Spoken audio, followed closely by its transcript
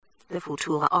The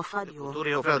future of radio.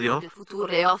 Future of radio. The future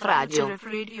of radio.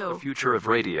 The future of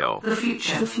radio. The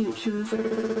future of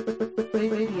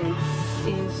radio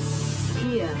is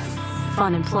here.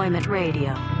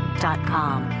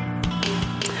 Funemploymentradio.com.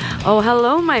 Oh,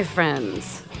 hello, my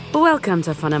friends. Welcome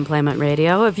to Fun Employment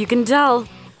Radio. If you can tell,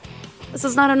 this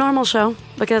is not a normal show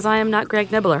because I am not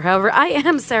Greg Nibbler. However, I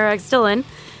am Sarah Extillin,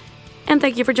 and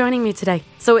thank you for joining me today.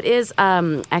 So it is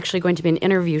actually going to be an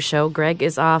interview show. Greg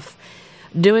is off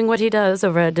doing what he does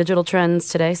over at Digital Trends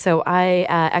today. So I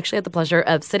actually had the pleasure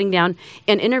of sitting down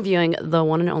and interviewing the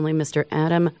one and only Mr.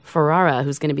 Adam Ferrara,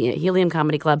 who's going to be at Helium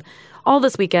Comedy Club all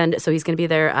this weekend. So he's going to be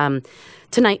there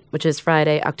tonight, which is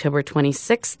Friday, October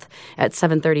 26th at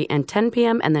 7:30 and 10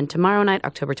 p.m. And then tomorrow night,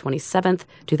 October 27th,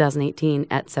 2018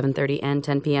 at 7:30 and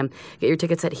 10 p.m. Get your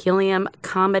tickets at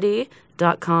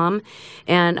heliumcomedy.com.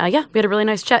 And yeah, we had a really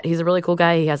nice chat. He's a really cool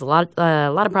guy. He has a lot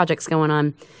of projects going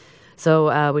on.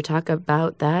 So we talk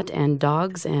about that and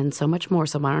dogs and so much more.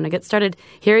 So why don't I get started?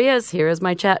 Here he is. Here is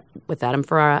my chat with Adam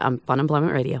Ferrara on Fun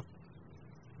Employment Radio.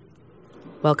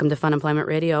 Welcome to Fun Employment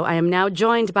Radio. I am now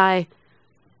joined by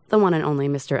the one and only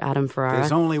Mr. Adam Ferrara.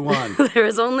 There's only one. There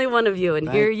is only one of you, and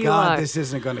Thank here you God are. This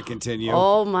isn't going to continue.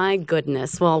 Oh my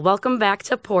goodness! Well, welcome back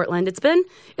to Portland. It's been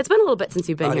a little bit since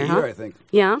you've been here, About a year, huh? I think.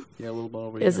 Yeah. Yeah, a little bit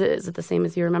over a Is year. it the same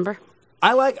as you remember?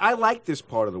 I like this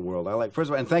part of the world. First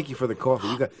of all, and thank you for the coffee.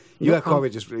 You got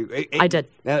coffee. I did.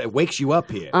 It wakes you up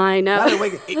here. I know.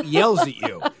 It yells at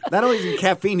you. Not only is it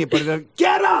caffeine here, but it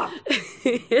get up.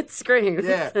 It screams.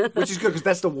 Yeah, which is good because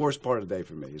that's the worst part of the day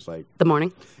for me. It's like The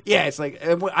morning. yeah, it's like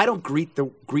I don't greet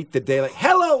the day like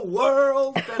hello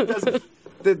world. That doesn't.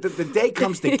 The day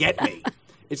comes to get me.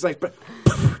 It's like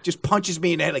just punches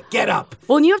me in the head like get up.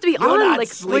 Well, and you have to be You're on not like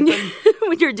sleeping.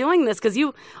 when you're doing this because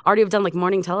you already have done like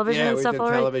morning television and we stuff did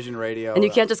already. television, radio, And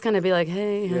you can't just kind of be like,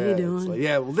 hey, how you it's doing? like,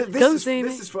 yeah, well, Come see me.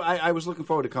 this is for. I was looking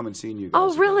forward to coming and seeing you guys. Oh,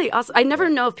 again. really? Awesome. I never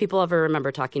know if people ever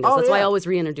remember talking to us. That's why I always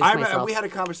reintroduce myself. We had a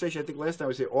conversation, I think, last time I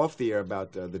was here off the air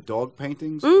about the dog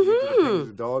paintings. You did the paintings of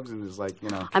the dogs, and it's like, you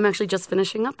know. I'm actually just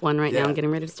finishing up one right now. I'm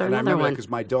getting ready to start and another I remember one. because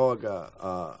my dog,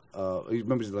 you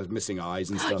remember the missing eyes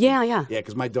and stuff? Yeah. Yeah,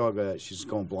 because my dog, she's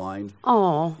going blind.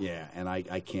 Oh. Yeah, and I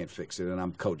can't fix it, and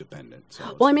I'm codependent. So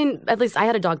Well, I mean, at least I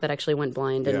had a dog that actually went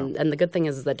blind, and the good thing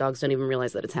is that dogs don't even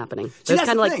realize that it's happening. See, So it's that's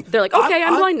kind of the like thing. they're like, okay,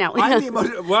 I'm blind now.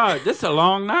 Wow, this is a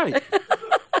long night.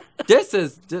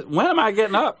 When am I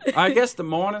getting up? I guess the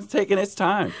morning's taking its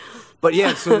time. But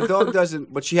yeah, so the dog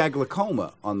doesn't. But she had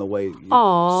glaucoma on the way.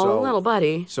 Oh, little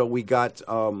buddy. So we got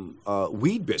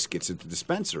weed biscuits at the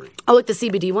dispensary. Oh, like the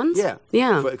CBD ones? Yeah,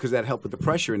 Yeah. because that helped with the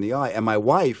pressure in the eye. And my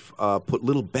wife put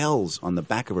little bells on the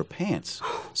back of her pants,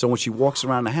 so when she walks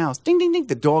around the house, ding ding ding,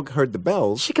 the dog heard the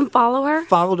bells. She can follow her?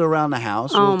 Followed her around the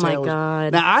house. Oh, Her my tail was-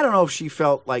 God. Now I don't know if she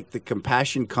felt like the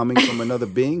compassion coming from another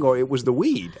being or it was the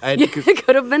weed. It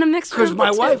could have been a mixture. Because of my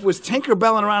the two. wife was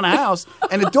tinkerbelling around the house,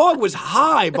 and the dog was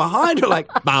high behind her, like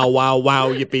bow wow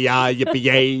wow yippee yippee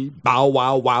yay, bow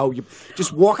wow wow,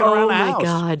 just walking around the house. Oh,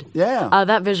 my God. Yeah,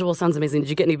 That visual sounds amazing. Did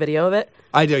you get any video of it?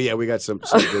 I do. Yeah, we got some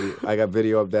video. I got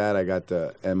video of that. I got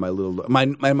and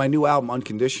my new album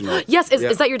Unconditional. Yes.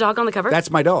 Is that your dog on the cover? That's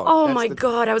my dog. Oh, That's my the-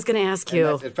 God. I was going to ask and you.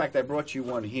 in fact, I brought you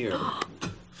one here.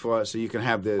 So you can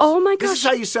have this. Oh, my This is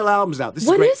gosh. how you sell albums now. This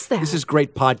What is great. is that? This is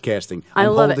great podcasting. I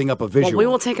I'm love holding it. up a visual. Well, we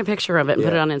will take a picture of it and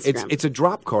put it on Instagram. It's a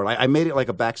drop card. I made it like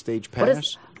a backstage pass. What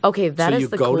is? Okay, that so is you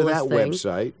the go to coolest that thing.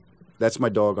 website. That's my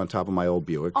dog on top of my old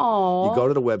Buick. Aw. You go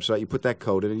to the website, you put that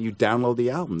code in, and you download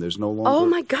the album. There's no longer Oh,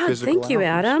 my God. physical Thank you,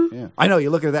 albums. Adam. Yeah. I know. You're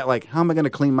looking at that like, how am I going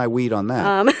to clean my weed on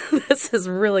that? This is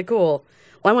really cool.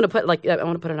 Well, I want to put it on. yeah, one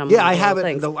I of the have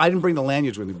things. it. I didn't bring the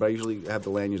lanyards with me, but I usually have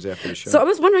the lanyards after the show. So I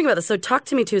was wondering about this. So Talk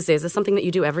to Me Tuesday, is this something that you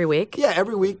do every week? yeah,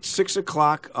 every week, 6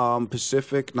 o'clock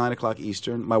Pacific, 9 o'clock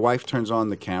Eastern. My wife turns on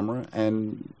the camera,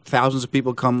 and thousands of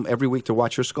people come every week to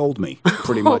watch her scold me,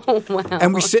 pretty much. Oh, wow.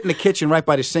 And we sit in the kitchen right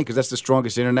by the sink because that's the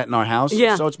strongest internet in our house.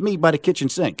 Yeah. So it's me by the kitchen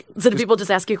sink. So do people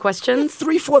just ask you questions?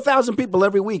 3,000-4,000 people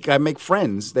every week. I make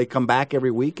friends. They come back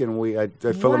every week, and I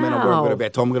fill them in on where I'm Wow. going to be. I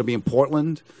told them I'm going to be in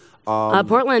Portland.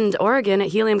 Portland, Oregon at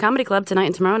Helium Comedy Club tonight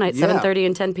and tomorrow night, Yeah. 7:30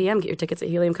 and 10 p.m. Get your tickets at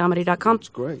heliumcomedy.com. It's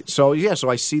great. So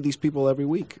I see these people every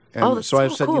week. And Oh, that's so I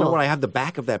so said, you know cool. what? I have the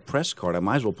back of that press card. I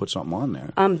might as well put something on there.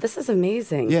 This is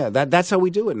amazing. Yeah, that's how we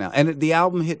do it now. And the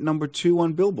album hit number 2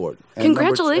 on Billboard. And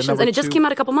Congratulations. number And it just two- came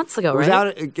out a couple months ago, It was right?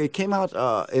 out. It came out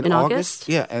in August?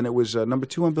 Yeah, and it was number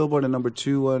 2 on Billboard and number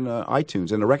 2 on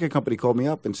iTunes. And the record company called me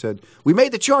up and said, "We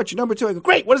made the chart. You're number 2." I go,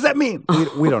 "Great. What does that mean?"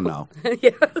 We don't know.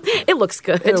 Yeah. It looks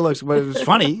good. It but it was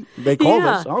funny. They called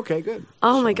Yeah. us. Okay, good.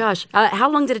 Oh my gosh! How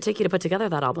long did it take you to put together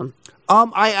that album?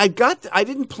 I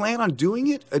didn't plan on doing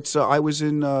it. It's I was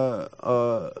in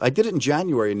I did it in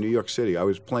January in New York City. I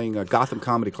was playing Gotham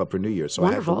Comedy Club for New Year's, so I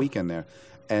had Wonderful. the weekend there.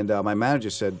 And my manager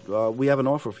said, "We have an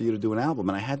offer for you to do an album."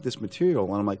 And I had this material,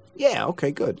 and I'm like, "Yeah,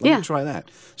 okay, good. Let me try that."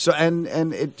 So and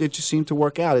it just seemed to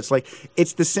work out. It's like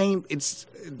it's the same. It's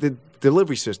the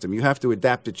delivery system. You have to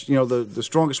adapt it. You know, the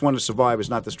strongest one to survive is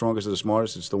not the strongest or the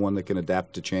smartest. It's the one that can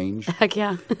adapt to change. Heck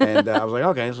yeah! And I was like,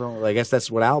 okay, so I guess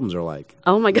that's what albums are like.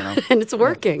 Oh my god! And it's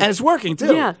working. And it's working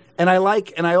too. Yeah. And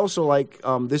I also like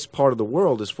this part of the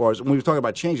world as far as when we were talking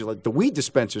about change. Like the weed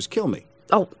dispensers kill me.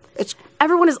 Oh,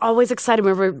 everyone is always excited.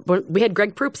 When we had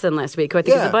Greg Proops in last week, who I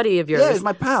think is a buddy of yours. Yeah, he's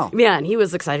my pal. Yeah, and he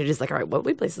was excited. He's like, all right, what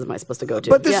weed places am I supposed to go to?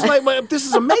 But this is like this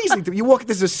is amazing. You walk.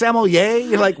 This is a sommelier.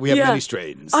 You're like, we have many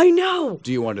strains. I know.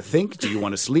 Do you want to think? Do you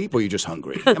want to sleep? Or are you just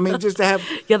hungry? I mean, just to have.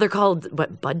 Yeah, they're called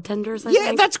bud tenders. I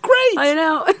think? That's great. I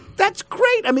know. That's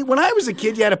great. I mean, when I was a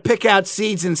kid, you had to pick out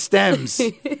seeds and stems.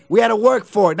 We had to work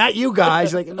for it. Not you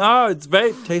guys. Like, No, it's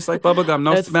vape. Tastes like bubblegum.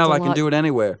 No It's smell. I a can lot. do it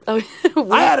anywhere.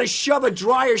 I had to shove a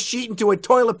dryer sheet into a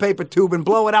toilet paper tube and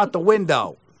blow it out the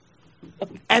window.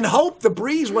 And hope the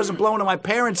breeze wasn't blowing to my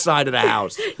parents' side of the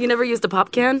house. You never used a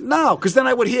pop can? No, because then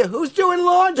I would hear, who's doing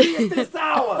laundry at this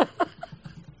hour?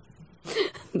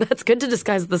 That's good to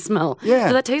disguise the smell. Yeah.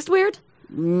 Does that taste weird?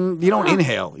 You don't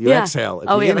inhale. You exhale. If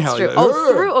Oh, you yeah, inhale, that's true. you go,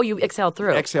 Oh, through? Oh, you exhale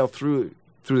through. exhale through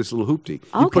this little hoopty.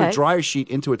 You put a Okay. dryer sheet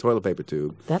into a toilet paper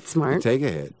tube. That's smart. You take a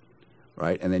hit,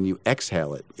 right, and then you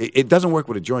exhale it. It doesn't work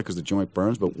with a joint because the joint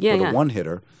burns, but with a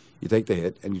one-hitter, you take the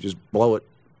hit and you just blow it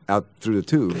out through the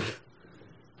tube.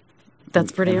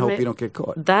 That's pretty and hope amazing. you don't get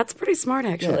caught. That's pretty smart,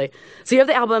 actually. So you have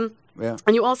the album. Yeah.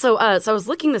 And you also, so I was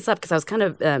looking this up because I was kind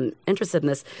of interested in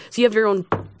this. So you have your own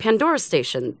Pandora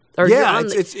station. Or you're Yeah, on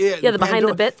it's the behind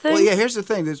the bit thing? Well, yeah, here's the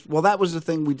thing. That was the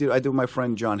thing we did. I did with my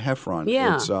friend John Heffron.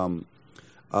 Yeah. It's,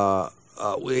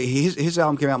 his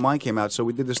album came out, mine came out, so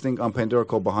we did this thing on Pandora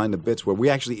called Behind the Bits, where we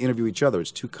actually interview each other.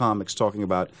 It's two comics talking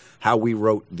about how we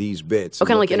wrote these bits. Oh, and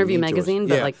kind of what like they Interview mean to us. Magazine,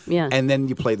 but yeah. And then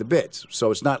you play the bits.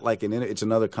 So it's not like it's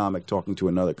another comic talking to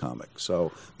another comic.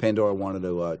 So Pandora wanted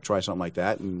to try something like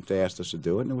that, and they asked us to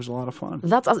do it, and it was a lot of fun.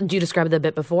 That's awesome. Do you describe the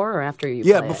bit before or after you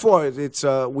Yeah, play it? before it's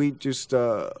we just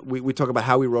we talk about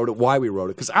how we wrote it, why we wrote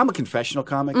it, because I'm a confessional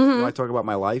comic. I talk about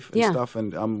my life and stuff,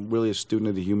 and I'm really a student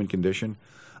of the human condition.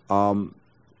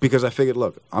 Because I figured,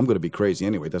 look, I'm going to be crazy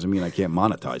anyway. It doesn't mean I can't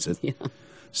monetize it. Yeah.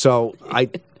 So I'll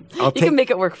You can make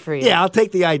it work for you. Yeah, I'll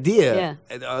take the idea,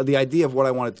 the idea of what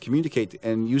I wanted to communicate,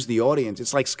 and use the audience.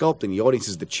 It's like sculpting. The audience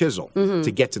is the chisel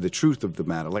to get to the truth of the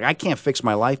matter. Like I can't fix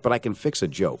my life, but I can fix a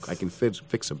joke. I can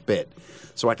fix a bit,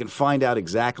 so I can find out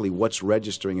exactly what's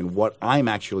registering and what I'm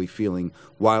actually feeling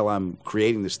while I'm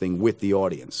creating this thing with the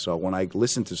audience. So when I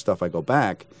listen to stuff, I go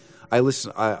back. I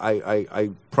listen.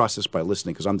 I process by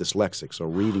listening because I'm dyslexic, so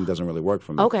reading doesn't really work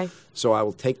for me. Okay. So I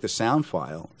will take the sound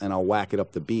file and I'll whack it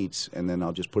up the beats, and then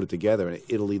I'll just put it together, and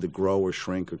it'll either grow or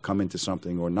shrink or come into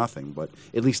something or nothing. But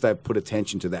at least I've put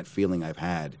attention to that feeling I've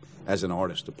had as an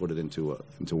artist to put it into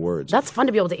words. That's fun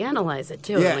to be able to analyze it,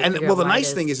 too. Yeah, like, and figure well, out the why it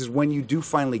nice thing is when you do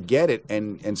finally get it,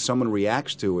 and someone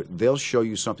reacts to it, they'll show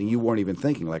you something you weren't even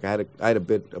thinking. Like I had a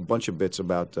bunch of bits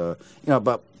about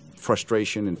about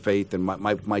frustration and faith, and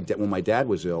when my dad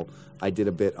was ill, I did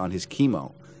a bit on his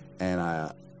chemo,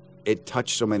 and it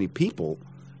touched so many people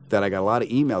that I got a lot of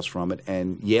emails from it.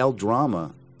 And Yale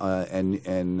Drama and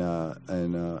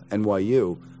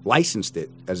NYU licensed it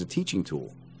as a teaching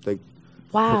tool.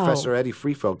 Wow. Professor Eddie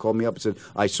Freefeld called me up and said,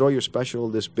 I saw your special,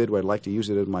 this bid, where I'd like to use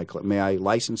it in my may I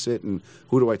license it, and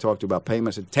who do I talk to about payment?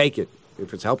 I said, take it.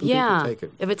 If it's helping people, take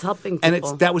it. If it's helping people.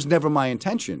 And that was never my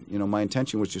intention. My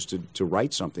intention was just to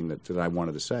write something that I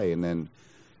wanted to say. And then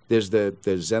there's the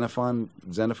Xenophon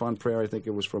prayer, I think it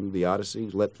was from the Odyssey.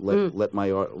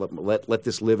 Let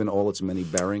this live in all its many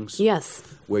bearings. Yes.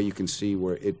 Where you can see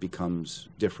where it becomes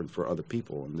different for other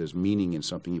people, and there's meaning in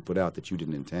something you put out that you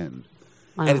didn't intend.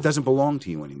 Wow. And it doesn't belong to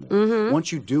you anymore. Mm-hmm.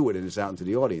 Once you do it and it's out into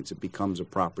the audience, it becomes a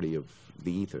property of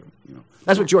the ether.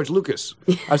 That's what George Lucas.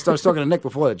 I was talking to Nick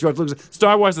before that. George Lucas.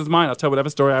 Star Wars is mine. I'll tell whatever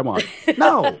story I want.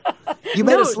 No, you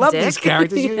made us love Dick. these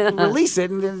characters. You release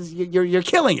it, and then you're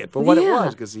killing it for what it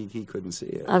was because he couldn't see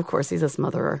it. Of course, he's a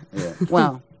smotherer. Yeah.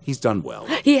 Well, he's done well.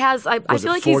 He has. I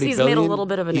feel like he's made a little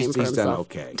bit of a name for He's himself.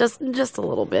 done okay. Just a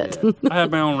little bit. Yeah. I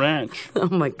have my own ranch. Oh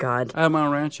my God. I have my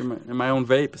own ranch and my own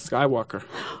vape, Skywalker.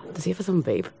 Does he have his own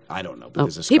vape? I don't know. But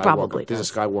there's a he probably There's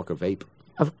a Skywalker vape.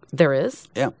 There is?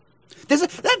 Yeah. That's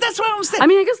what I don't understand. I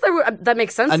mean, I guess that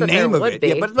makes sense. A that name there of would it, be.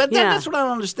 yeah. But that's what I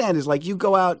don't understand is like you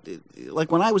go out,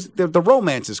 like when I was the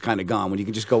romance is kind of gone when you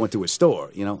can just go into a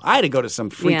store. You know, I had to go to some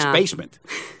freak's Yeah. basement.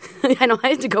 I know. I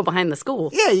had to go behind the school.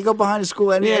 Yeah, you go behind the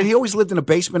school, and he always lived in a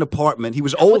basement apartment. He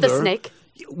was older With a snake.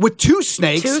 with two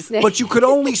snakes, but you could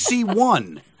only see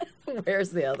one. Where's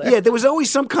the other? Yeah, there was always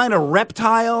some kind of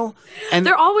reptile, and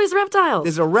They're always reptiles.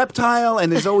 there's a reptile, and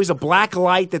there's always a black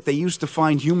light that they used to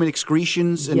find human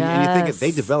excretions, and you think Yes.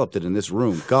 they developed it in this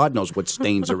room. God knows what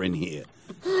stains are in here.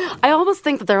 I almost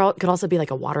think that could also be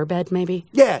like a waterbed, maybe.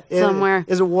 Yeah, Somewhere.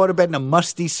 there's a waterbed and a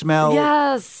musty smell.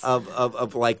 Yes.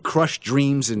 Of like crushed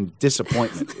dreams and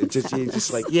disappointment. It's just you're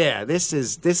just like, yeah, this.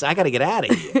 I got to get out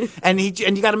of here. And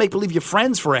you got to make believe you're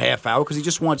friends for a half hour because he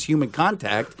just wants human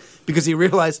contact because he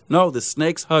realized No, the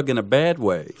snakes hug in a bad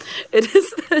way. It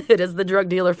is the drug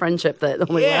dealer friendship that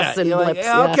only lasts in you're blips. like,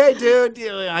 yeah, okay, dude,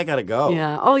 I got to go.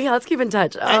 Yeah. Oh yeah. Let's keep in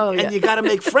touch. Oh yeah. And you got to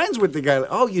make friends with the guy.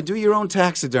 Oh, you do your own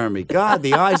taxidermy. God,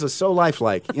 the eyes are so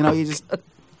lifelike. You know, you just.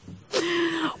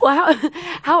 Well,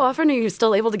 how often are you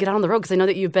still able to get out on the road? Because I know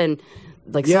that you've been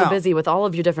like so Yeah. busy with all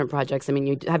of your different projects. I mean,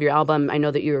 you have your album. I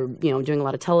know that you're doing a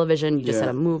lot of television. You just had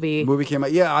a movie. Movie came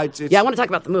out. Yeah, I want to talk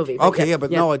about the movie. but Okay,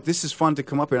 but no, this is fun to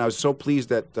come up here. And I was so pleased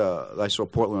that I saw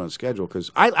Portland on the schedule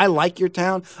because I like your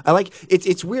town. I like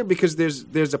it's weird because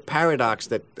there's a paradox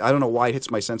that I don't know why it hits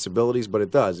my sensibilities, but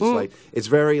it does. It's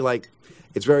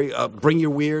it's very bring your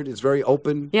weird. It's very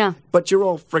open. Yeah. But you're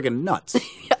all friggin' nuts.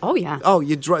 Oh yeah. Oh,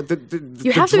 you drive.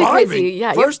 You have to be driving, crazy,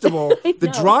 yeah. First of all, I the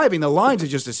know. driving, the lines are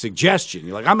just a suggestion.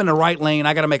 You're like, I'm in the right lane.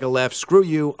 I got to make a left. Screw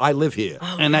you. I live here,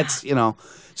 and that's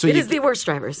So It is the worst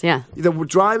drivers. Yeah. the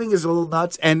driving is a little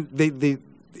nuts, and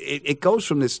it goes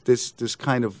from this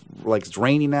kind of like it's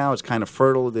rainy now. It's kind of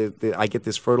fertile. I get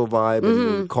this fertile vibe,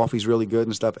 and the coffee's really good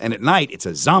and stuff. And at night, it's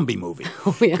a zombie movie.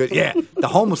 Oh, yeah. The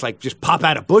homeless like just pop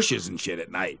out of bushes and shit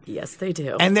at night. Yes, they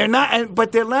do. And they're not,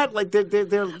 but they're not like they're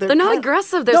not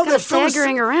aggressive. They're kind of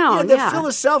staggering around. Yeah, they're Yeah.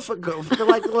 philosophical. They're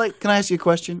like, can I ask you a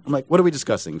question? I'm like, what are we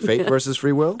discussing? Fate versus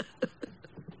free will?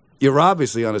 You're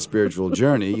obviously on a spiritual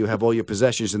journey. You have all your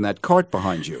possessions in that cart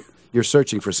behind you. You're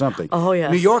searching for something. Oh,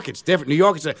 yes. New York, it's different. New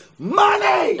York, it's like,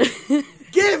 money!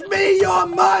 Give me your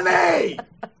money!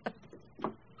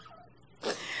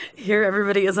 Here,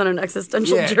 everybody is on an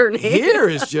existential Yeah, journey. here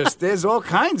is just, there's all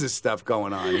kinds of stuff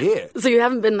going on here. So you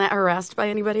haven't been that harassed by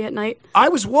anybody at night? I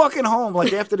was walking home,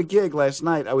 like after the gig last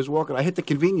night, I hit the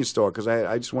convenience store because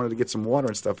I just wanted to get some water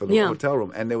and stuff for the hotel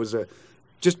room. And there was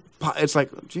it's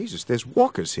like, Jesus, there's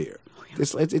walkers here.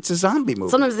 It's a zombie movie.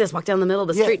 Sometimes they just walk down the middle of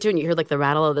the street, too, and you hear like the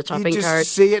rattle of the shopping you just cart.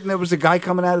 see it, and there was a guy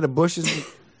coming out of the bushes.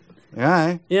 All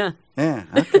right. Yeah. Yeah.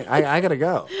 Okay. I gotta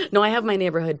go. No, I have my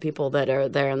neighborhood people that are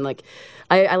there, and like,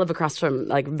 I live across from,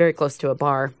 like, very close to a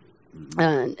bar,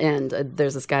 and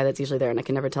there's this guy that's usually there, and I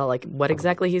can never tell, like, what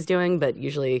exactly he's doing, but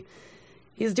usually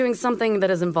he's doing something that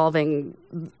is involving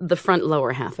the front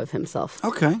lower half of himself.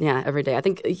 Okay. Yeah, every day. I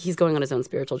think he's going on his own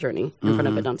spiritual journey in front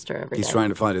of a dumpster every day. He's trying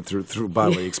to find it through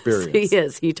bodily experience. He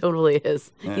is. He totally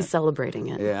is. Yeah. He's celebrating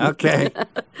it. Yeah. Okay.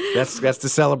 That's the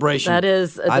celebration. That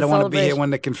is. I don't want to be here when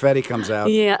the confetti comes out.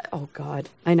 Yeah. Oh God.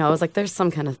 I know. I was like, there's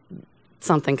some kind of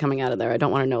something coming out of there. I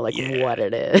don't want to know what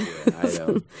it is. Yeah, I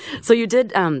know. So you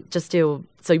did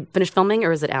So you finished filming,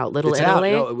 or is it out? Little It's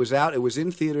Italy. out. No, it was out. It was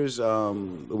in theaters. It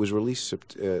was released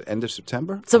end of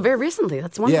September. So very recently.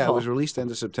 That's wonderful. Yeah, it was released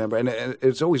end of September, and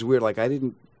it's always weird. Like I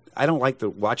don't like to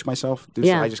watch myself do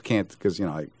Yeah. so. I just can't because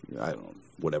I don't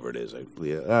whatever it is.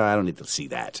 I don't need to see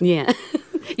that. Yeah.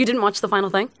 You didn't watch the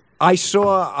final thing?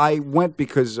 I went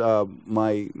because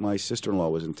my sister-in-law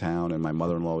was in town and my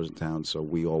mother-in-law was in town, so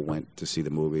we all went to see the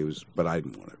movie. But I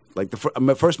didn't want to. Like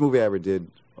my first movie I ever did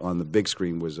on the big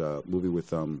screen was a movie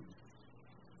with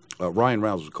Ryan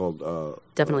Reynolds. It was called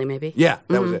Definitely, maybe. Yeah,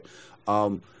 that was it.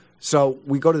 So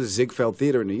we go to the Ziegfeld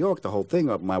Theater in New York. The whole thing.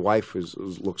 My wife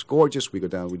looks gorgeous. We go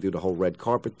down. We do the whole red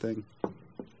carpet thing.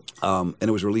 And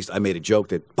it was released. I made a joke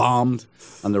that bombed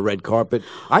on the red carpet.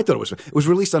 I thought it was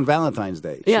released on Valentine's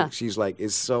Day. Yeah. She's like,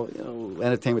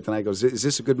 Entertainment Tonight goes, is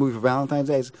this a good movie for Valentine's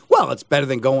Day? Well, it's better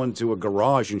than going to a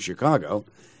garage in Chicago.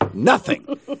 Nothing.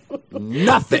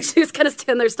 She was kind of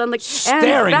standing there stunned, like,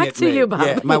 Staring and back at to me. you, Bob.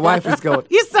 Yeah, my wife was going,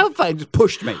 you're so funny. Just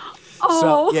pushed me.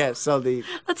 Oh. That's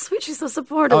sweet. She's so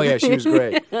supportive. Oh, yeah, she was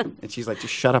great. And she's like,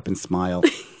 just shut up and smile.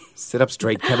 Sit up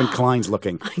straight. Kevin Kline's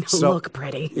looking. I know, look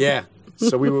pretty. Yeah.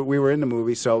 So we were in the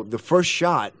movie. So the first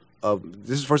shot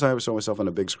this is the first time I ever saw myself on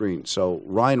a big screen. So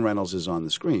Ryan Reynolds is on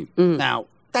the screen. Now,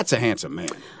 that's a handsome man.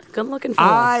 Good looking fella.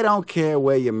 I don't care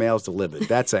where your mail's delivered.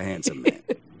 That's a handsome man.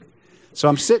 So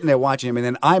I'm sitting there watching him, and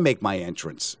then I make my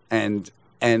entrance. And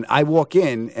And I walk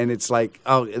in, and it's like,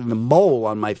 and the mole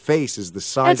on my face is the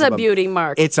size It's of a beauty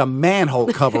mark. It's a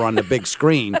manhole cover on the big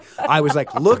screen. I was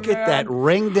like, look at that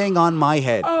ring ding on my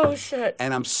head. Oh, shit.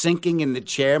 And I'm sinking in the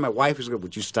chair. My wife was like,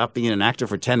 would you stop being an actor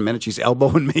for 10 minutes? She's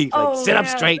elbowing me. Like, sit up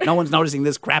straight. No one's noticing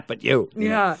this crap but you.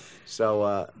 Yeah.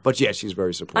 So, but yeah, she's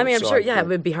very supportive. I mean, I'm So sure, it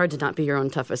would be hard to not be your own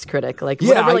toughest critic. Like, Yeah,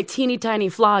 whatever, like, teeny tiny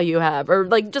flaw you have, or,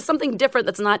 like, just something different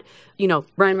that's not,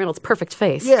 Ryan Reynolds' perfect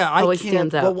face. Yeah, I always can't.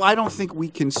 stands out. Well, I don't think we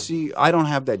can see. I don't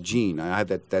have that gene. I have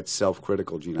that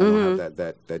self-critical gene. I don't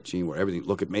have that gene where everything.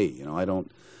 Look at me. I don't.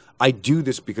 I do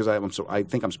this because I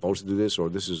think I'm supposed to do this, or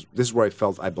this is where I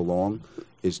felt I belong,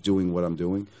 is doing what I'm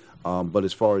doing. But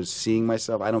as far as seeing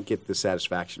myself, I don't get the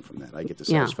satisfaction from that. I get the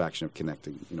satisfaction of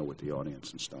connecting, with the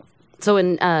audience and stuff. So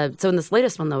in this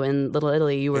latest one though, in Little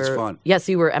Italy, you were It's fun. Yes,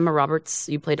 you were Emma Roberts.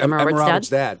 You played Emma Roberts'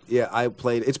 dad. Yeah, I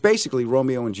played. It's basically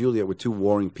Romeo and Juliet with two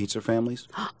warring pizza families,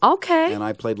 Okay. and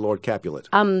I played Lord Capulet.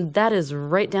 That is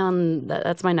right down.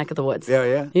 That's my neck of the woods.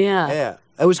 Yeah. Yeah.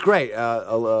 It was great.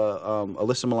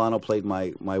 Alyssa Milano played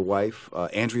my wife.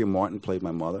 Andrea Martin played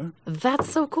my mother. That's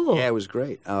so cool. Yeah, it was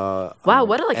great. Wow,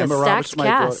 what a Emma stacked Roberts, my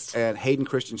cast. daughter, and Hayden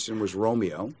Christensen was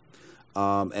Romeo.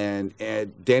 And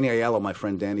Danny Aiello, my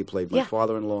friend Danny, played my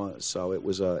father-in-law. So it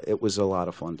was a lot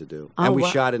of fun to do. And we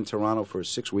shot in Toronto for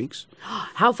 6 weeks.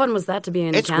 How fun was that to be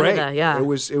in It's Canada? great. Yeah. It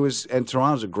was, and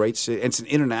Toronto's a great city. It's an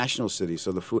international city,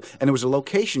 so the food, and it was a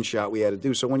location shot we had to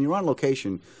do. So when you're on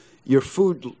location, you're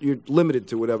limited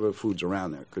to whatever food's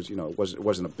around there because it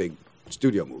wasn't a big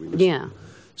studio movie. Yeah.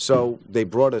 So they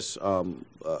brought us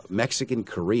Mexican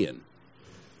Korean.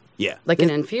 Yeah, Like an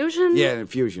infusion? Yeah, an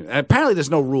infusion. And apparently, there's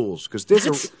no rules because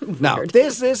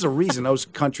there's a reason those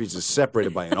countries are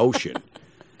separated by an ocean.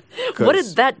 What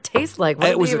did that taste like? What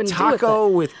did It was we a even do taco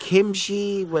with with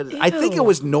kimchi. I think it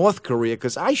was North Korea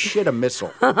because I shit a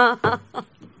missile.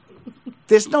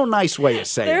 There's no nice way of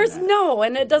saying There's that. no,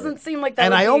 and it doesn't seem like that.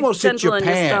 And would I be almost hit gentle in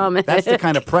your Japan. stomach. That's the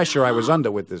kind of pressure I was under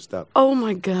with this stuff. Oh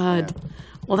my god.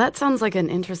 Well, that sounds like an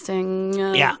interesting.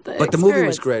 But the movie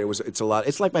was experience. great. It's a lot.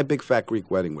 It's like my big fat Greek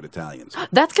wedding with Italians.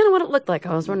 That's kind of what it looked like.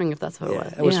 I was wondering if that's what it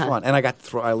was. It was fun, and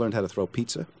I learned how to throw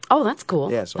pizza. Oh, that's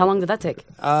cool. Yeah, so- How long did that take?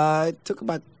 It took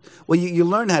about. Well, you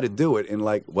learn how to do it in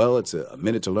it's a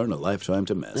minute to learn, a lifetime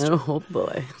to master. Oh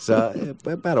boy. So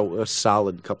about a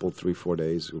solid couple, 3-4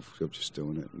 days of just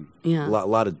doing it. And Yeah. a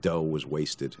lot of dough was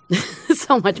wasted.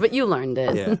 So much, but you learned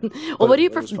it. Yeah. Well, what do you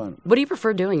It was fun. What do you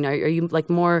prefer doing? Are you like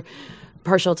more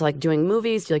partial to like doing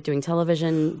movies? Do you like doing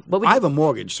television? What would I you, have a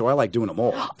mortgage, so I like doing them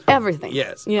all. everything?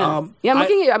 Yes. Yeah.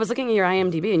 I I was looking at your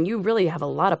IMDb, and you really have a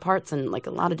lot of parts and like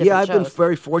a lot of different Yeah, I've been shows.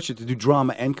 very fortunate to do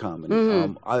drama and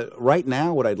comedy. Right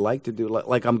now, what I'd like to do,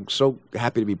 like I'm so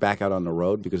happy to be back out on the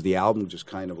road because the album just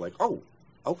kind of like,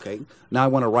 okay, now I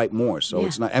want to write more. So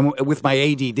it's not, and with my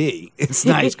ADD, it's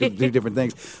nice to do different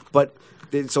things. But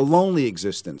it's a lonely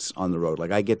existence on the road.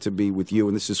 Like I get to be with you,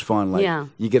 and this is fun. Like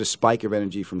you get a spike of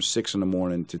energy from 6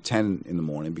 a.m. to 10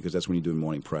 a.m. because that's when you're doing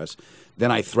morning press. Then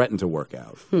I threaten to work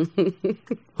out.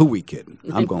 Who we kidding?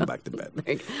 I'm going back to bed.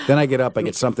 Then I get up. I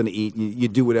get something to eat. You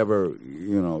do whatever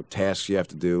tasks you have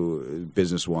to do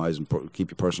business wise and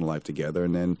keep your personal life together,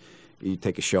 and then. You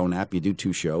take a show nap, you do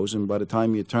 2 shows, and by the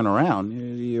time you turn around,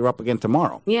 you're up again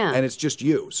tomorrow. Yeah. And it's just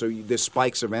you. So there's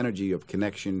spikes of energy of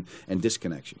connection and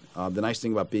disconnection. The nice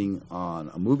thing about being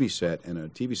on a movie set and a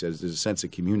TV set is there's a sense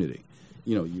of community.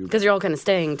 Because you're all kind of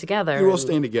staying together. You're all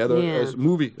staying together. Yeah. As a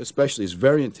movie, especially, is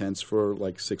very intense for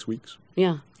like 6 weeks.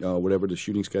 Yeah. Whatever the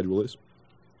shooting schedule is.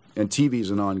 And TV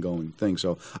is an ongoing thing.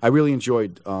 So I really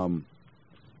enjoyed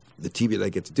the TV that I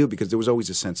get to do because there was always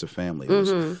a sense of family. It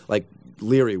was like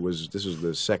Leary this was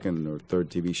the second or third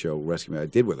TV show Rescue Me I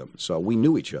did with him, so we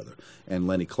knew each other. And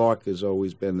Lenny Clark has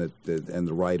always been and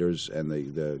the writers and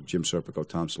the Jim Serpico,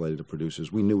 Tom Slater, the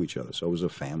producers. We knew each other, so it was a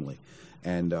family.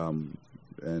 And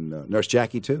Nurse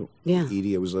Jackie too. Yeah,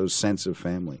 Edie. It was a sense of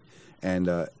family. And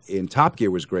in Top Gear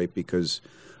was great because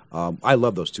I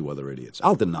love those 2 other idiots.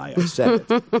 I'll deny I said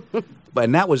it,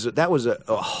 but that was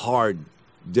a hard.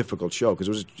 Difficult show because it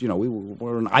was we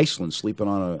were in Iceland sleeping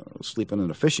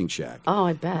in a fishing shack. Oh,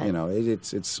 I bet.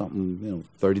 It's something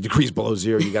 30 degrees below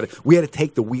zero. We had to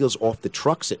take the wheels off the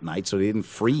trucks at night so they didn't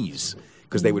freeze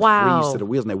because they would freeze to the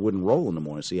wheels and they wouldn't roll in the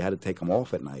morning. So you had to take them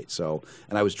off at night. So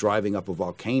and I was driving up a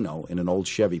volcano in an old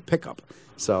Chevy pickup.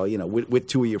 So with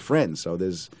 2 of your friends. So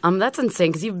there's that's insane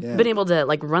because you've been able to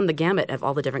like run the gamut of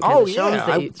all the different kinds Oh of shows yeah,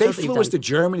 that they flew us to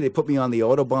Germany. They put me on the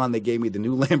Autobahn. They gave me the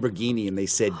new Lamborghini, and they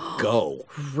said, "Go."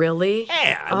 Really?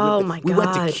 Yeah. Oh my god. We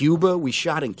went to Cuba. We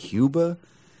shot in Cuba.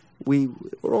 We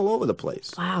were all over the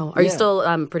place. Wow. Are you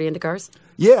still pretty into cars?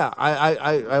 Yeah,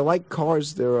 I like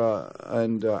cars.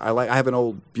 I have an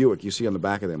old Buick. You see on the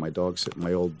back of there, my dog's sitting,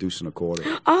 my old Deuce and a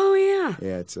Quarter. Oh, yeah.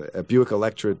 Yeah, it's a Buick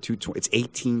Electra 220. It's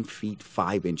 18 feet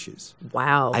 5 inches.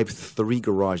 Wow. I have 3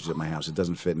 garages at my house. It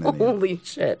doesn't fit in any. Holy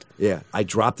shit. Yeah, I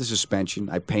dropped the suspension.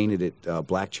 I painted it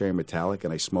black cherry metallic,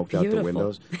 and I smoked out the Beautiful.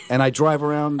 windows. And I drive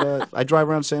around. I drive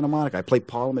around Santa Monica. I play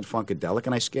Parliament Funkadelic,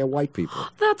 and I scare white people.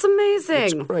 That's amazing.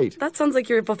 It's great. That sounds like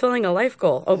you're fulfilling a life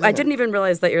goal. Oh, I didn't even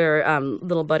realize that your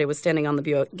little buddy was standing on the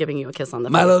Buick giving you a kiss on the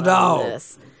face. My little dog.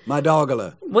 This. My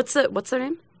dogala. What's their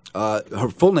name? Her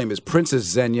full name is Princess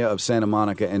Xenia of Santa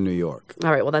Monica and New York.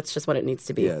 All right, well, that's just what it needs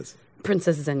to be. Yes.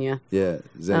 Princess Xenia. Yeah,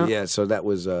 Oh. yeah. So that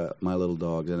was my little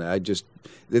dog, and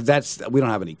we don't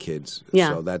have any kids.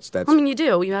 Yeah. So that's. I mean, you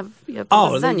do. You have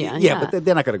Princess Xenia. yeah, but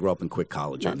they're not going to grow up and quit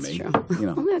college on That's me. true. You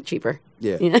know. Well, cheaper.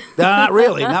 Yeah. No, not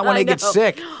really. Not when I they get know.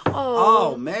 sick.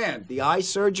 Oh. Man, the eye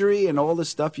surgery and all the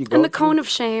stuff you go And the through. cone of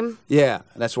shame. Yeah,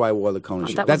 that's why I wore the cone of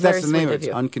shame. That was That's very the name sweet of of it.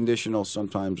 you. It's unconditional.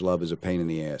 Sometimes love is a pain in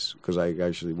the ass because I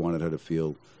actually wanted her to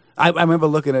feel. I remember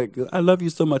looking at it. I love you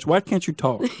so much. Why can't you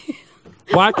talk?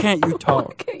 Why can't you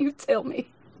talk? Can't you tell me?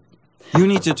 You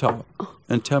need to talk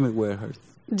and tell me where it hurts.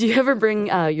 Do you ever bring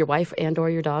your wife and or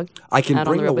your dog? I can out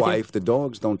on bring the the road with you? wife. The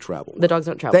dogs don't travel. The dogs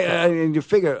don't travel. And you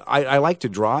figure I like to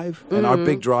drive, and our Mm-hmm.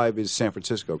 big drive is San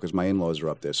Francisco because my in-laws are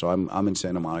up there. So I'm in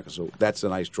Santa Monica, so that's a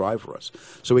nice drive for us.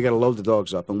 So we got to load the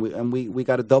dogs up, and we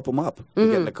got to dope them up. We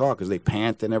get in the car because they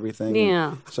pant and everything. Mm-hmm.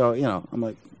 Yeah. So I'm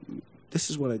like, this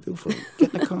is what I do for them.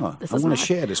 Get in the car. I want to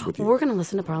share this with you. We're going to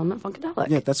listen to Parliament Funkadelic.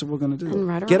 Yeah, that's what we're going to do. And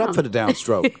ride Get around. up for the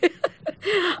downstroke.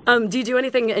 Do you do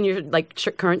anything in your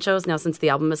current shows now since the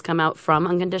album has come out from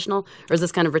Unconditional, or is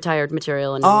this kind of retired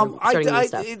material and you're starting new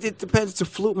stuff? It depends. It's a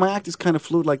fluid. My act is kind of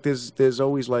fluid. Like there's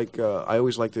always like I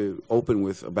always like to open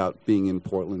with about being in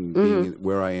Portland, being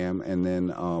where I am, and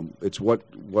then it's what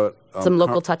Some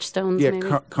local touchstones, Yeah, maybe?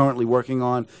 currently working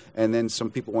on, and then some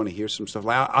people want to hear some stuff.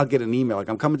 Like I'll get an email like,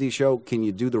 "I'm coming to your show. Can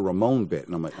you do the Ramon bit?"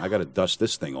 And I'm like, "I got to dust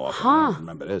this thing off. I don't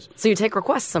remember this." So you take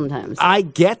requests sometimes. I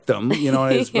get them,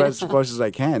 as close as I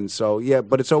can. So yeah,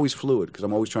 but it's always fluid because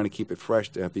I'm always trying to keep it fresh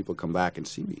to have people come back and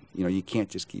see me. You can't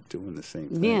just keep doing the same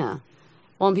thing. Yeah.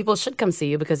 Well, and people should come see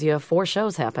you because you have 4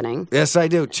 shows happening. Yes, I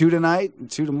do. 2 tonight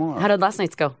and 2 tomorrow. How did last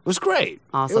night's go? It was great.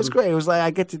 Awesome. It was great. It was like I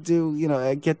get to do,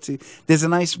 there's a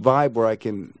nice vibe where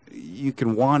you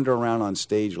can wander around on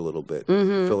stage a little bit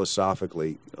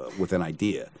philosophically with an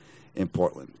idea in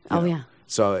Portland. Oh, yeah.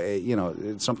 So,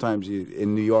 sometimes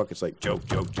in New York, it's like joke.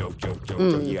 You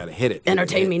got to hit it.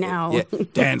 Entertain me now. Yeah.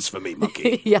 Dance for me,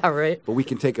 monkey. Yeah, right. But we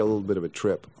can take a little bit of a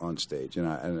trip on stage, and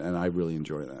I really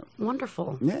enjoy that.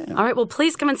 Wonderful. Yeah. All right. Well,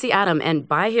 please come and see Adam and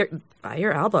buy your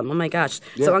album. Oh my gosh.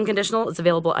 Yeah. So Unconditional is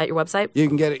available at your website. You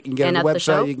can get it. You can get And it on the at the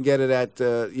show? website. You can get it at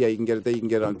you can get it there. You can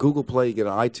get it on Google Play. You can get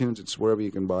it on iTunes. It's wherever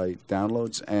you can buy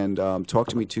downloads. And talk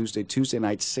to me Tuesday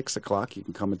night, 6:00. You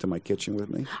can come into my kitchen with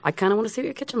me. I kind of want to see what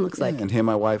your kitchen looks like. And hear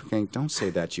my wife going, "Don't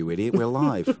say that, you idiot. We're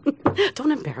live."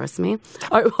 Don't embarrass me.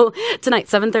 All right, well, tonight,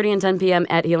 7:30 and 10 p.m.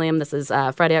 at Helium. This is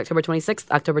Friday, October 26th,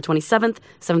 October 27th,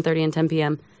 7:30 and 10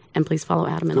 p.m. And please follow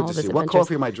Adam in Good all to of his see. What adventures.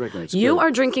 coffee am I drinking? It's You good.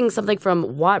 are drinking something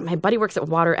from my buddy works at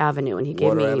Water Avenue, and he gave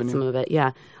Water me Avenue? some of it.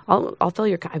 Yeah, I'll fill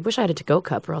your. I wish I had a to-go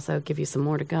cup, or else I would give you some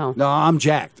more to go. No, I'm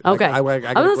jacked. Okay. I was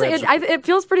gotta gonna grab say some- it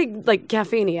feels pretty like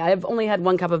caffeine-y. I've only had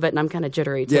 1 cup of it, and I'm kind of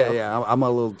jittery too. Yeah. I'm a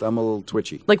little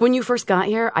twitchy. Like when you first got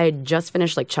here, I had just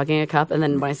finished like chugging a cup, and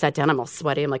then when I sat down, I'm all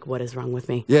sweaty. I'm like, what is wrong with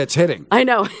me? Yeah, it's hitting. I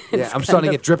know. Yeah, I'm starting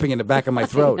to get dripping in the back of my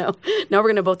throat. No, now we're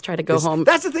gonna both try to go home.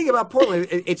 That's the thing about Portland.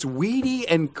 It's weedy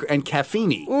and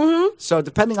caffeine-y. Mm-hmm. So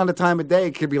depending on the time of day,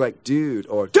 it could be like, dude,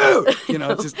 or dude.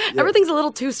 It's just yeah. Everything's a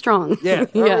little too strong. Yeah,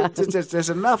 Yeah. There's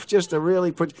enough just to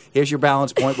really put. Here's your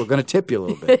balance point. We're going to tip you a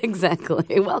little bit.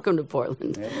 Exactly. Welcome to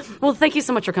Portland. Well, thank you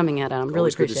so much for coming in, Adam. Really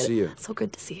Always good to appreciate see it. you. So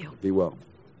good to see you. Be well.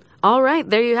 All right,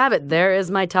 there you have it. There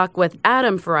is my talk with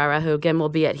Adam Ferrara, who again will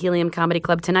be at Helium Comedy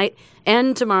Club tonight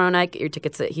and tomorrow night. Get your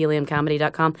tickets at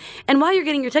heliumcomedy.com. And while you're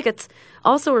getting your tickets,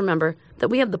 also remember that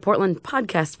we have the Portland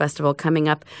Podcast Festival coming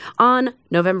up on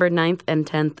November 9th and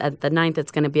 10th. At the 9th,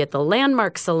 it's going to be at the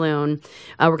Landmark Saloon.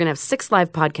 We're going to have 6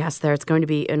 live podcasts there. It's going to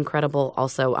be incredible.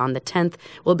 Also on the 10th,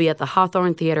 we'll be at the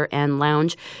Hawthorne Theater and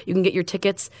Lounge. You can get your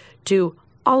tickets to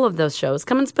all of those shows.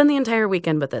 Come and spend the entire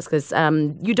weekend with us because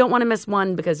you don't want to miss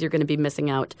one because you're going to be missing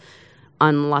out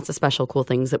on lots of special cool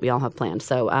things that we all have planned.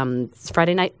 So it's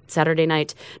Friday night, Saturday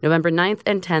night, November 9th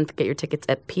and 10th. Get your tickets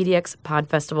at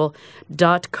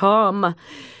pdxpodfestival.com.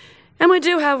 And we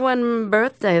do have one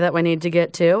birthday that we need to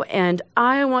get to, and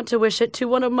I want to wish it to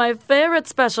one of my favorite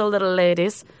special little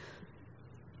ladies,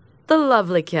 the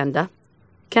lovely Kenda.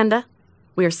 Kenda,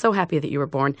 We are so happy that you were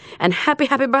born, and happy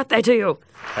birthday to you.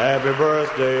 Happy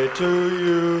birthday to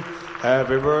you.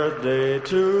 Happy birthday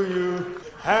to you.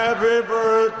 Happy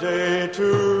birthday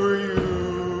to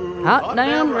you. Hot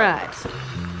damn right.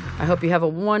 I hope you have a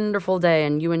wonderful day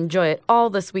and you enjoy it all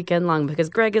this weekend long because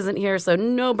Greg isn't here, so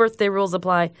no birthday rules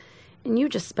apply. And you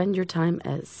just spend your time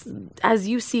as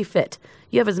you see fit.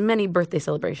 You have as many birthday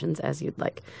celebrations as you'd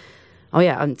like. Oh,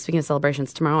 yeah, speaking of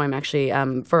celebrations, tomorrow I'm actually,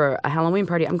 for a Halloween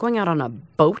party, I'm going out on a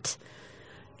boat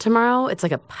tomorrow. It's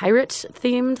like a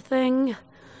pirate-themed thing.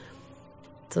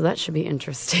 So that should be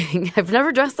interesting. I've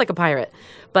never dressed like a pirate.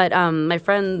 But my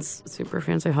friend's super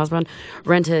fancy husband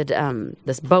rented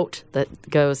this boat that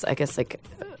goes, I guess, like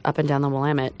up and down the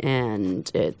Willamette.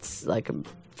 And it's like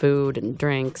food and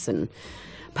drinks and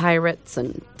pirates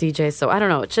and DJs. So I don't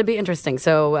know. It should be interesting.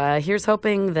 So here's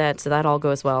hoping that all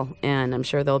goes well. And I'm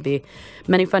sure there'll be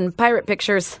many fun pirate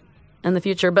pictures in the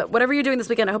future. But whatever you're doing this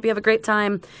weekend, I hope you have a great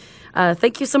time.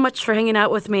 Thank you so much for hanging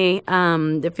out with me.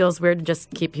 It feels weird to just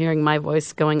keep hearing my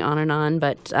voice going on and on.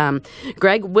 But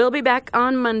Greg will be back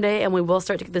on Monday, and we will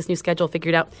start to get this new schedule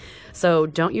figured out. So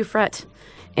don't you fret.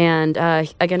 And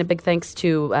again, a big thanks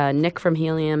to Nick from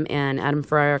Helium and Adam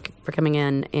Ferrara for coming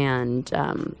in. And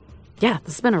yeah,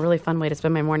 this has been a really fun way to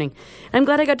spend my morning. And I'm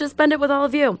glad I got to spend it with all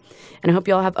of you. And I hope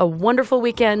you all have a wonderful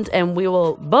weekend. And we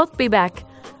will both be back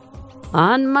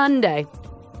on Monday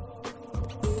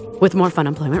with more Fun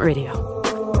Employment Radio.